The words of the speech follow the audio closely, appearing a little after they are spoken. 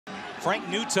Frank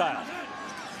Newtile,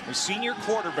 the senior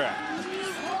quarterback,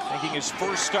 making his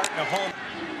first start in a home.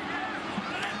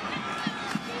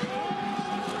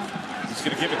 He's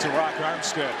going to give it to RB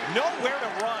Armstead. Nowhere to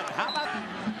run. How about...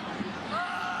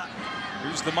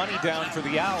 Here's the money down for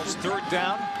the Owls. 3rd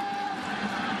down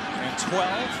and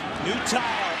 12.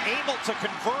 Newtile able to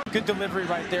convert. Good delivery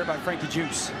right there by Frankie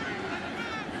Juice.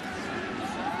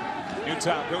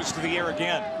 Newtile goes to the air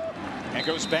again and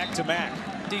goes back to Mack.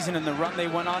 Season and the run they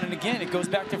went on, and again it goes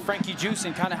back to Frankie Juice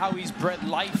and kind of how he's bred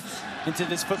life into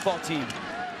this football team.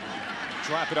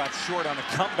 Drop it off short on the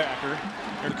comebacker.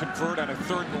 Going to convert on a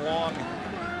 3rd and long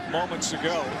moments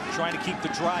ago. Trying to keep the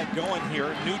drive going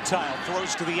here. Newtile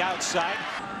throws to the outside.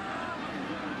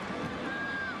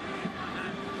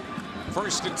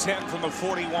 1st and 10 from the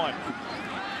 41.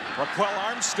 Ryquell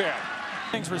Armstead.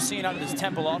 Things we're seeing out of this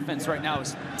Temple offense right now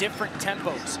is different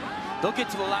tempos. They'll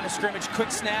get to the line of scrimmage, quick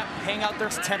snap, hang out their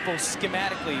tempo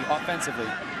schematically, offensively.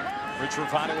 Rich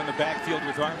Ravato in the backfield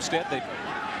with Armstead. They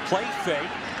play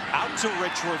fake out to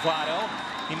Rich Ravato.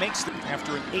 He makes the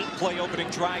after an 8-play opening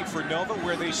drive for Nova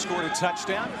where they scored a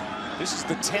touchdown. This is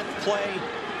the 10th play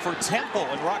for Temple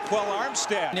and Ryquell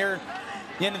Armstead. Near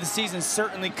the end of the season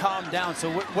certainly calmed down. So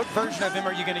what version of him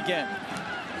are you going to get?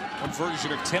 What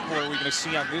version of Temple are we going to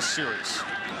see on this series?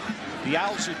 The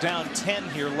Owls are down 10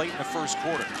 here late in the 1st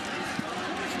quarter.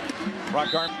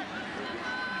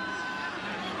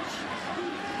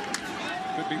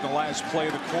 Could be the last play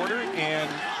of the quarter, and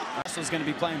Russell's going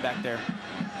to be playing back there.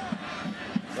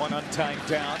 One untimed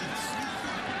down.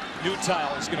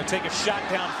 Newtile is going to take a shot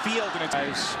downfield, and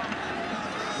it's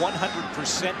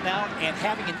 100% now and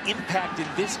having an impact in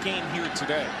this game here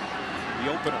today.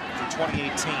 The opener for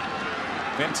 2018.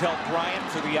 Ventel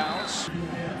Bryant for the Owls.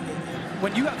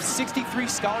 When you have 63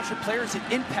 scholarship players, it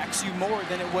impacts you more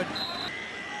than it would.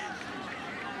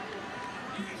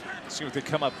 See what they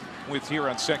come up with here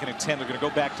on 2nd and 10. They're going to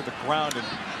go back to the ground and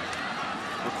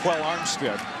Ryquell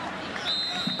Armstead.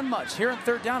 Not much. Here on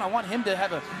 3rd down, I want him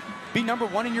to be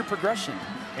 #1 in your progression.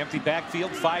 Empty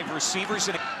backfield, 5 receivers.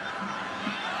 And they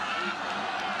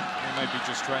might be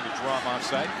just trying to draw him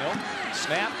offside. Nope.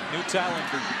 Snap. Newtile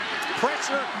under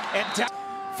pressure and down.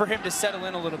 For him to settle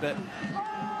in a little bit.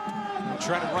 We'll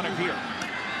try to run it here.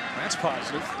 That's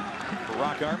positive for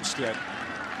RB Armstead.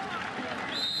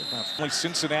 Only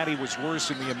Cincinnati was worse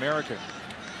in the American.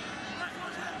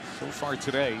 So far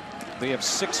today, they have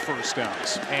 6 first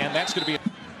downs, and that's going to be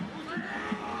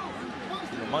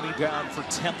the money down for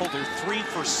Temple. They're 3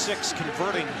 for 6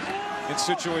 converting in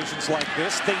situations like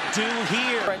this. They do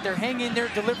here. Right there, hang in there,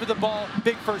 deliver the ball,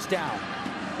 big 1st down.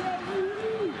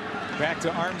 Back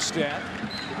to Armstead.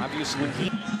 Obviously, he.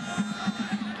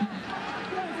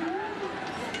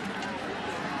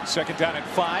 2nd down and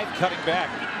 5, cutting back.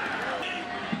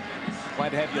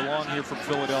 Glad to have you along here from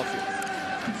Philadelphia.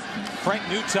 Frank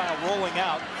Newtile rolling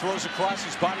out, throws across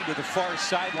his body to the far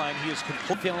sideline. He is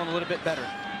feeling a little bit better.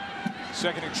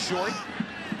 2nd and short.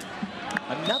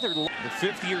 Another, the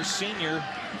 5th-year senior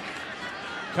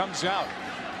comes out.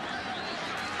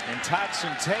 And Todd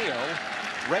Centeo,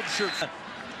 redshirt.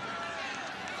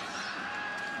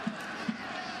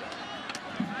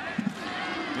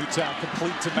 Newtile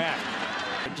complete to Mack.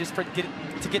 Just to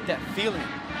get that feeling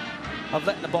of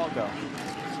letting the ball go.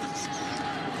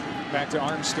 Back to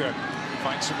Armstead.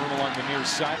 Finds some room along the near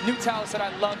side. Newtile said,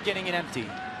 I love getting it empty.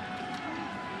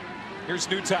 Here's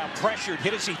Newtile pressured,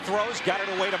 hit as he throws, got it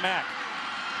away to Mack.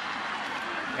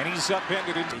 And he's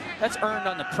upended into. That's earned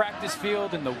on the practice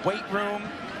field, in the weight room,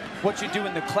 what you do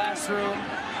in the classroom,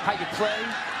 how you play.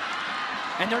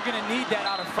 And they're going to need that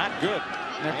out of front. Not good.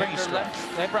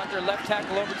 They brought their left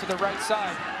tackle over to the right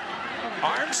side.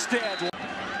 Armstead.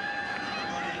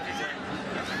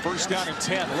 1st down and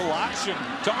 10. A little option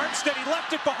to Armstead. He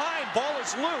left it behind. Ball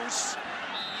is loose.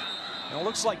 And it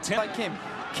looks like 10. Like him.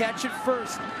 Catch it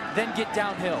first, then get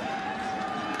downhill.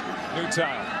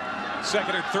 Newtile.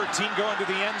 2nd and 13 going to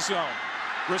the end zone.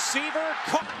 Receiver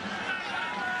caught.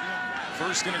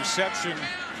 1st interception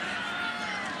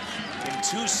in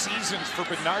 2 seasons for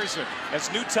Bednarczyk as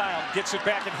Newtile gets it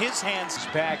back in his hands.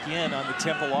 He's back in on the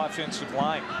Temple offensive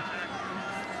line.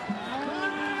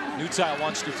 Newtile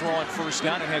wants to throw on 1st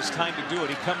down and has time to do it.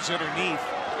 He comes underneath.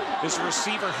 This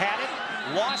receiver had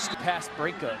it, lost. Pass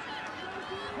breakup.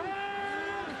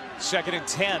 2nd and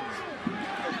 10.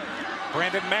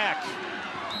 Brandon Mack.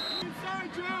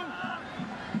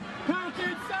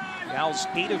 The Owls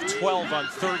 8 of 12 on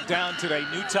 3rd down today.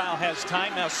 Newtile has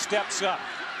time, now steps up.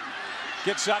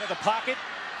 Gets out of the pocket,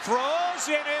 throws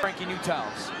in it. Frankie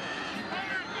Newtile's.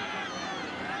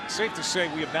 Safe to say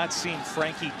we have not seen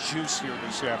Frankie Juice here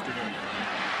this afternoon.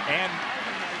 And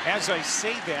As I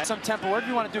say that, some tempo, whatever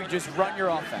you want to do, you just run your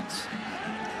offense.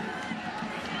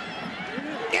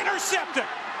 Intercepted.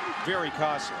 Very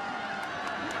costly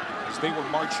as they were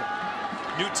marching.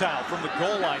 Newtown from the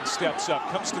goal line steps up,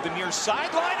 comes to the near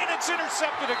sideline, and it's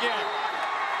intercepted again.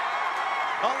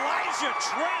 Elijah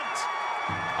Trent,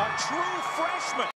 a true freshman.